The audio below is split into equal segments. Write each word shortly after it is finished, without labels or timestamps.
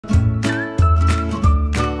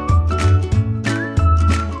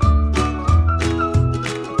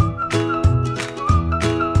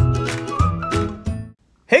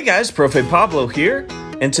Hey guys, Profe Pablo here,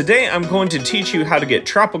 and today I'm going to teach you how to get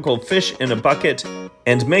tropical fish in a bucket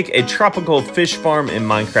and make a tropical fish farm in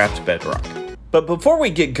Minecraft Bedrock. But before we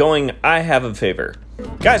get going, I have a favor.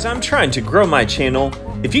 Guys, I'm trying to grow my channel.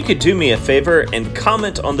 If you could do me a favor and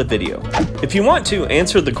comment on the video. If you want to,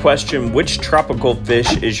 answer the question, which tropical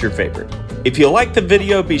fish is your favorite? If you like the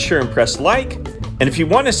video, be sure and press like. And if you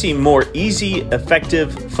want to see more easy,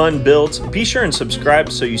 effective, fun builds, be sure and subscribe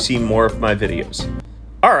so you see more of my videos.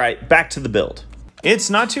 Alright, back to the build.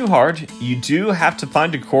 It's not too hard. You do have to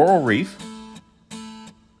find a coral reef.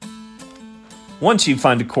 Once you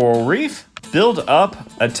find a coral reef, build up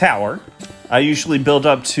a tower. I usually build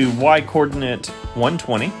up to Y coordinate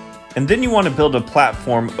 120. And then you want to build a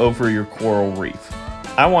platform over your coral reef.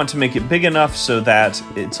 I want to make it big enough so that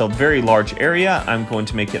it's a very large area. I'm going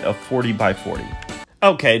to make it a 40 by 40.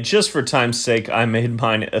 Okay, just for time's sake, I made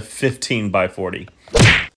mine a 15 by 40.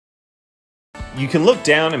 You can look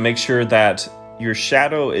down and make sure that your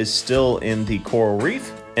shadow is still in the coral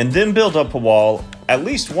reef, and then build up a wall at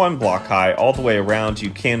least 1 block high all the way around.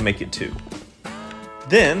 You can make it 2.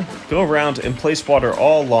 Then go around and place water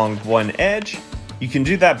all along one edge. You can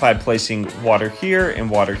do that by placing water here,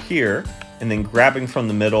 and then grabbing from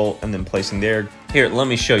the middle and then placing there. Here, let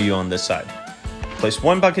me show you on this side. Place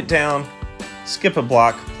 1 bucket down, skip a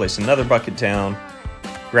block, place another bucket down,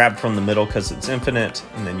 grab from the middle because it's infinite,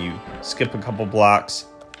 and then you skip a couple blocks,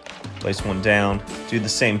 place 1 down, do the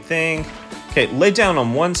same thing. Okay, lay down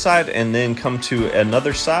on one side and then come to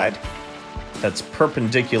another side that's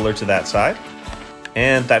perpendicular to that side,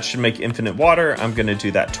 and that should make infinite water. I'm going to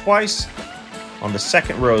do that twice on the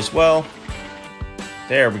second row as well.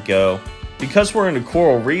 There we go. Because we're in a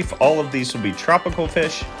coral reef, all of these will be tropical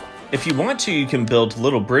fish. If you want to, you can build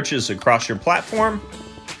little bridges across your platform,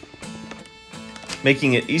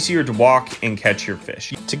 making it easier to walk and catch your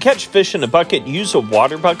fish. To catch fish in a bucket, use a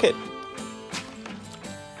water bucket.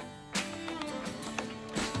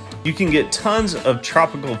 You can get tons of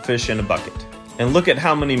tropical fish in a bucket. And look at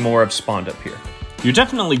how many more have spawned up here. You're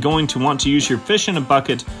definitely going to want to use your fish in a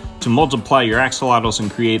bucket to multiply your axolotls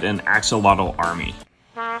and create an axolotl army.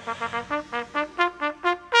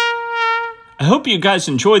 I hope you guys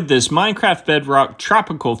enjoyed this Minecraft Bedrock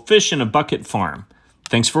tropical fish in a bucket farm.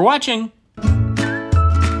 Thanks for watching!